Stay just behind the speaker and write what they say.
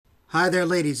Hi there,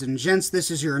 ladies and gents. This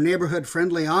is your neighborhood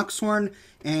friendly Oxhorn,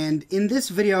 and in this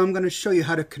video I'm going to show you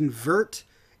how to convert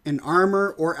an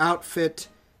armor or outfit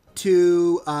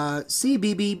to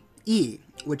CBBE,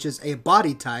 which is a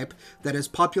body type that is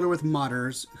popular with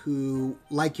modders who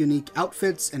like unique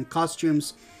outfits and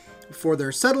costumes for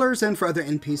their settlers and for other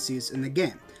NPCs in the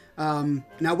game.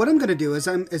 Now what I'm going to do is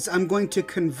I'm going to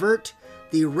convert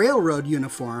the railroad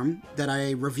uniform that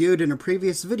I reviewed in a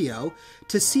previous video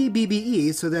to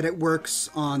CBBE so that it works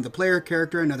on the player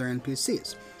character and other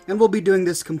NPCs. And we'll be doing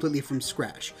this completely from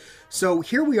scratch. So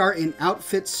here we are in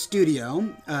Outfit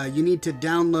Studio. You need to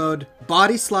download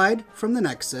Body Slide from the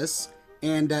Nexus,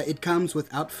 and it comes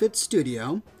with Outfit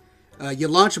Studio. You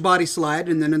launch Body Slide,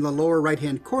 and then in the lower right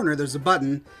hand corner there's a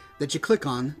button that you click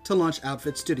on to launch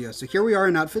Outfit Studio. So here we are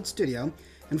in Outfit Studio,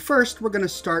 and first we're going to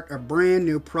start a brand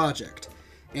new project.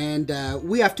 And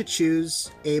we have to choose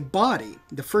a body.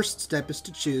 The first step is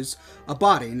to choose a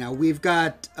body. Now we've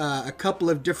got a couple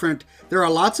of different, there are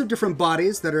lots of different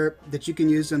bodies that you can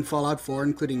use in Fallout 4,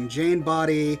 including Jane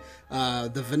body,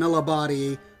 the vanilla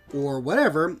body, or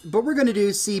whatever, but we're going to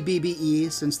do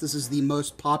CBBE since this is the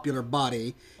most popular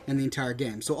body in the entire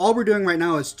game. So all we're doing right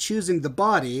now is choosing the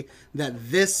body that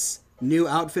this new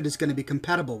outfit is going to be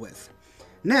compatible with.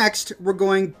 Next, we're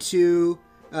going to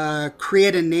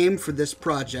create a name for this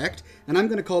project, and I'm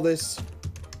going to call this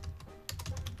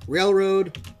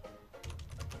Railroad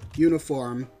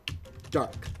Uniform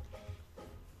Dark.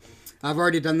 I've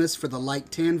already done this for the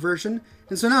light tan version,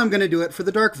 and so now I'm going to do it for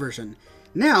the dark version.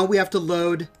 Now we have to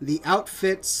load the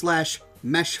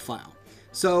outfit/mesh file.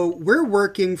 So we're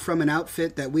working from an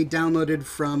outfit that we downloaded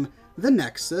from the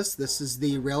Nexus. This is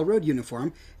the railroad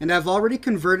uniform, and I've already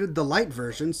converted the light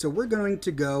version, so we're going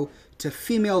to go to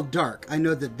female dark. I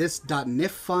know that this .nif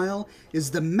file is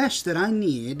the mesh that I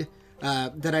need,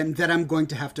 that I'm going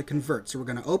to have to convert. So we're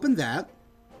going to open that,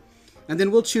 and then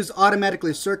we'll choose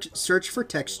automatically search for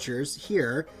textures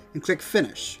here and click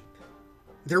finish.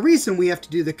 The reason we have to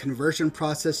do the conversion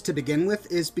process to begin with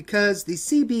is because the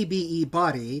CBBE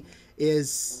body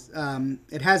is,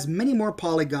 it has many more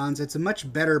polygons. It's a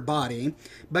much better body,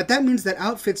 but that means that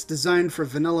outfits designed for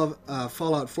vanilla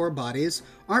Fallout 4 bodies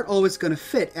aren't always going to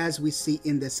fit as we see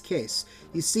in this case.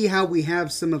 You see how we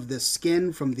have some of the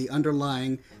skin from the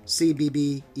underlying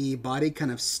CBBE body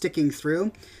kind of sticking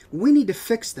through? We need to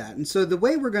fix that, and so the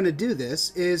way we're going to do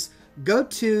this is go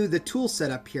to the tool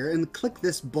setup here and click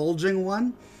this bulging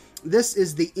one. This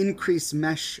is the increase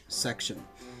mesh section,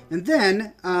 and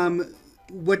then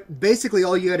what basically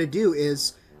all you got to do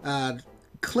is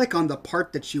click on the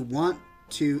part that you want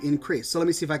to increase. So let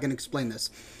me see if I can explain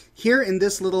this. Here in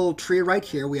this little tree right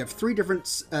here, we have three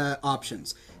different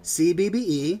options.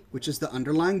 CBBE, which is the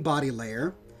underlying body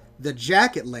layer, the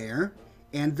jacket layer,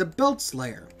 and the belts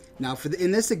layer. Now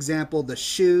in this example, the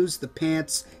shoes, the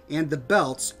pants, and the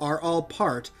belts are all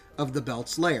part of the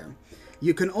belts layer.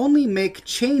 You can only make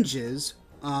changes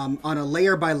on a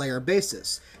layer-by-layer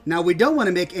basis. Now, we don't want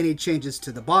to make any changes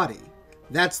to the body.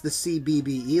 That's the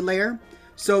CBBE layer,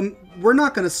 so we're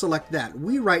not going to select that.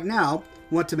 We, right now,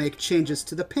 want to make changes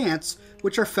to the pants,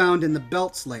 which are found in the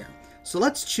belts layer. So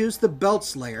let's choose the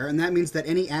belts layer, and that means that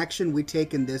any action we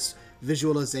take in this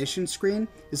visualization screen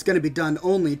is going to be done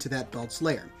only to that belts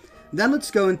layer. Then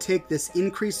let's go and take this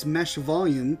Increase Mesh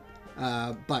Volume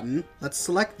button. Let's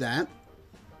select that.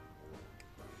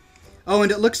 Oh,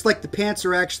 and it looks like the pants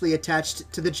are actually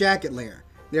attached to the jacket layer.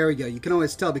 There we go. You can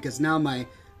always tell because now my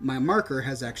marker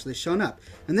has actually shown up.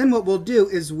 And then what we'll do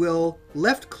is we'll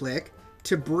left-click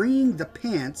to bring the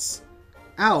pants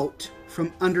out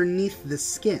from underneath the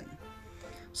skin.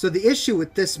 So the issue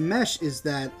with this mesh is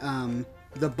that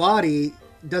the body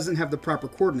doesn't have the proper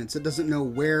coordinates. It doesn't know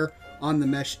where on the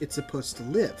mesh it's supposed to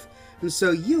live. And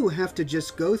so you have to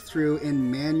just go through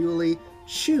and manually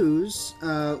choose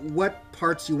what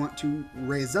parts you want to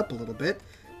raise up a little bit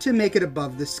to make it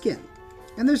above the skin.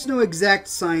 And there's no exact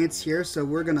science here, so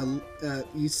we're gonna,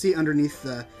 you see underneath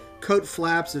the coat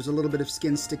flaps, there's a little bit of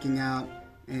skin sticking out,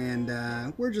 and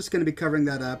we're just gonna be covering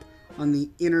that up. On the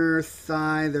inner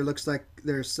thigh, there looks like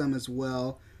there's some as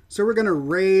well. So we're gonna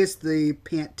raise the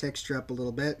pant texture up a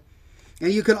little bit.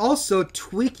 And you can also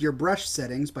tweak your brush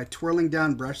settings by twirling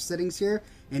down brush settings here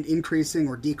and increasing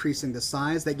or decreasing the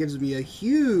size. That gives me a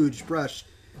huge brush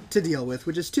to deal with,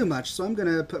 which is too much. So I'm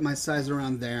going to put my size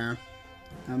around there,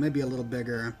 maybe a little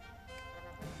bigger.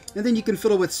 And then you can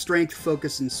fiddle with strength,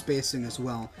 focus, and spacing as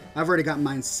well. I've already got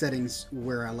mine settings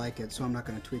where I like it, so I'm not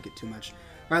going to tweak it too much.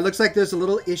 All right, looks like there's a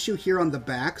little issue here on the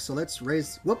back. So let's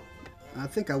raise, whoop, I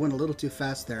think I went a little too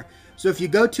fast there. So if you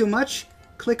go too much,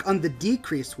 click on the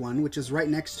decrease one, which is right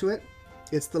next to it.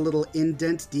 It's the little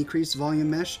indent decrease volume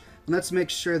mesh. Let's make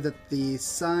sure that the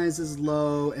size is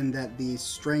low and that the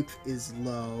strength is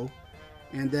low.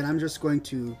 And then I'm just going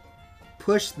to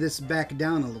push this back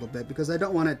down a little bit because I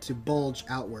don't want it to bulge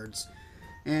outwards.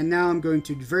 And now I'm going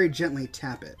to very gently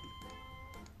tap it.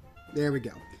 There we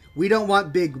go. We don't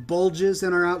want big bulges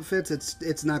in our outfits.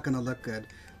 It's not going to look good.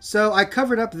 So I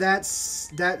covered up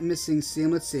that missing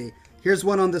seam. Let's see. Here's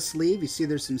one on the sleeve. You see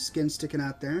there's some skin sticking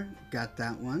out there. Got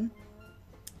that one.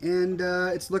 And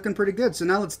it's looking pretty good. So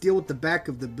now let's deal with the back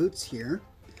of the boots here.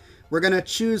 We're going to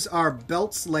choose our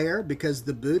belts layer because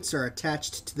the boots are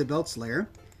attached to the belts layer.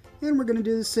 And we're going to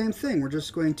do the same thing. We're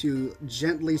just going to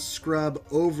gently scrub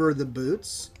over the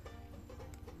boots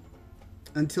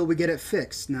until we get it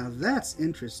fixed. Now that's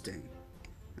interesting.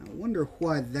 I wonder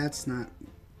why that's not...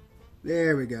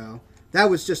 There we go. That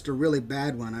was just a really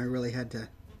bad one. I really had to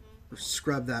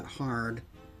scrub that hard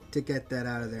to get that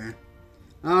out of there.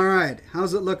 Alright,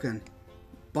 how's it looking?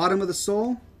 Bottom of the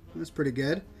sole? That's pretty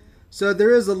good. So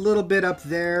there is a little bit up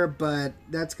there, but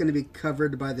that's going to be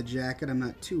covered by the jacket. I'm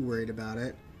not too worried about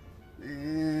it.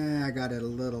 I got it a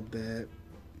little bit.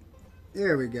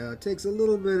 There we go. It takes a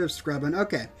little bit of scrubbing.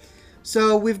 Okay,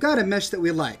 so we've got a mesh that we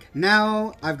like.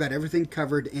 Now I've got everything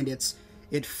covered and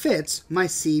it fits my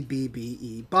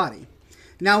CBBE body.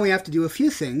 Now we have to do a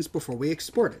few things before we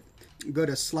export it. Go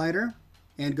to Slider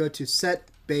and go to Set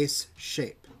Base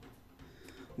Shape.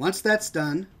 Once that's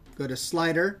done, go to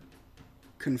Slider,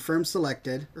 Conform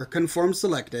Selected,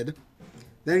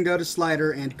 then go to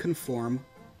Slider and Conform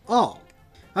All.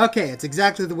 Okay, it's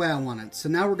exactly the way I want it. So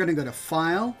now we're going to go to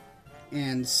File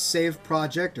and Save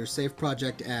Project or Save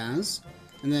Project As.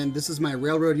 And then this is my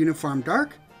Railroad Uniform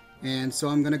Dark. And so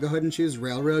I'm going to go ahead and choose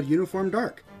Railroad Uniform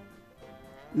Dark.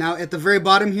 Now at the very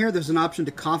bottom here, there's an option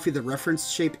to copy the reference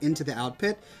shape into the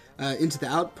output.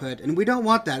 And we don't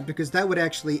want that because that would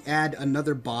actually add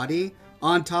another body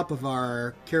on top of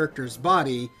our character's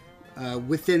body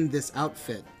within this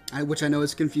outfit, which I know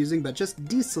is confusing, but just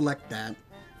deselect that.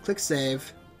 Click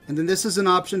Save. And then this is an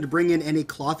option to bring in any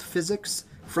cloth physics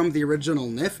from the original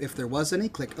NIF. If there was any,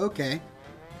 click OK.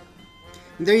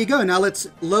 And there you go. Now let's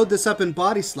load this up in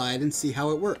Body Slide and see how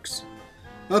it works.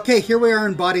 Okay, here we are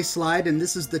in Body Slide, and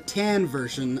this is the tan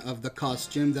version of the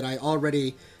costume that I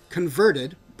already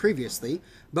converted previously.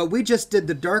 But we just did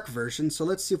the dark version, so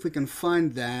let's see if we can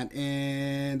find that.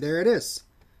 And there it is.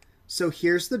 So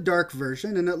here's the dark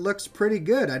version, and it looks pretty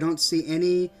good. I don't see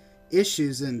any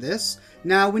issues in this.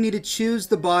 Now we need to choose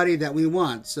the body that we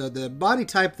want. So the body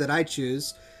type that I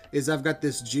choose is I've got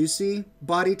this juicy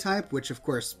body type, which of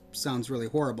course sounds really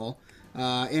horrible.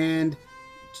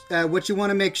 What you want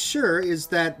to make sure is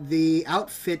that the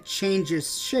outfit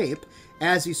changes shape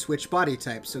as you switch body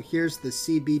type. So here's the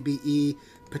CBBE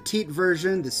petite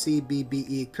version, the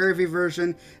CBBE curvy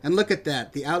version, and look at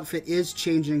that. The outfit is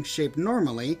changing shape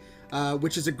normally,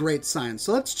 which is a great sign.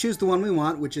 So let's choose the one we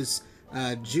want, which is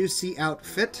Juicy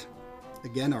Outfit.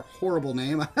 Again, a horrible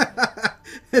name.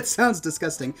 It sounds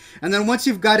disgusting. And then once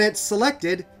you've got it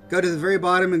selected, go to the very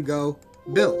bottom and go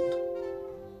Build.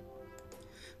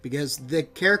 Because the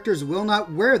characters will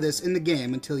not wear this in the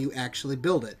game until you actually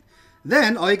build it.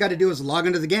 Then all you got to do is log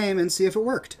into the game and see if it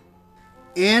worked.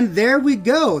 And there we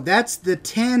go. That's the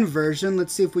tan version.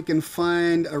 Let's see if we can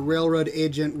find a railroad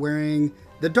agent wearing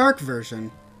the dark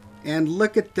version. And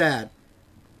look at that.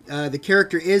 The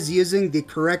character is using the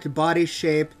correct body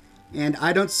shape, and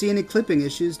I don't see any clipping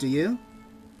issues, do you?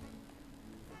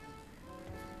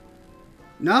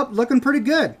 Nope, looking pretty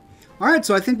good. Alright,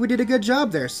 so I think we did a good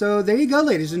job there. So there you go,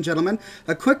 ladies and gentlemen.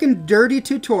 A quick and dirty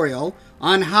tutorial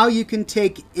on how you can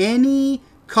take any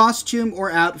costume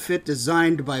or outfit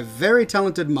designed by very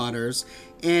talented modders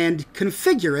and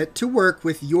configure it to work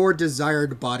with your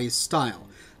desired body style.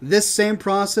 This same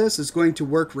process is going to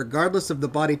work regardless of the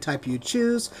body type you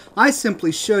choose. I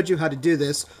simply showed you how to do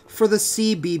this for the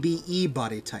CBBE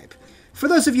body type. For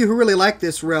those of you who really like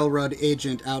this Railroad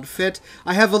Agent outfit,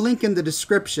 I have a link in the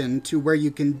description to where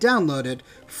you can download it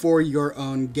for your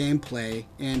own gameplay,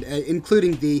 and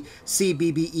including the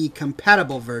CBBE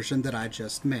compatible version that I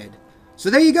just made. So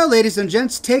there you go, ladies and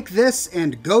gents. Take this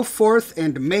and go forth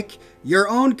and make your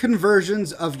own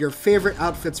conversions of your favorite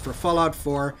outfits for Fallout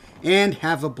 4 and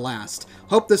have a blast.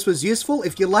 Hope this was useful.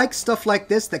 If you like stuff like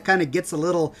this that kind of gets a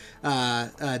little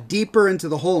deeper into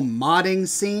the whole modding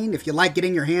scene, if you like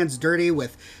getting your hands dirty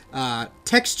with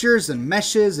textures and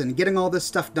meshes and getting all this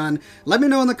stuff done, let me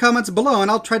know in the comments below and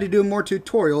I'll try to do more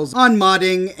tutorials on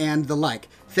modding and the like.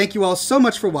 Thank you all so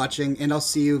much for watching, and I'll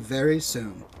see you very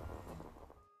soon.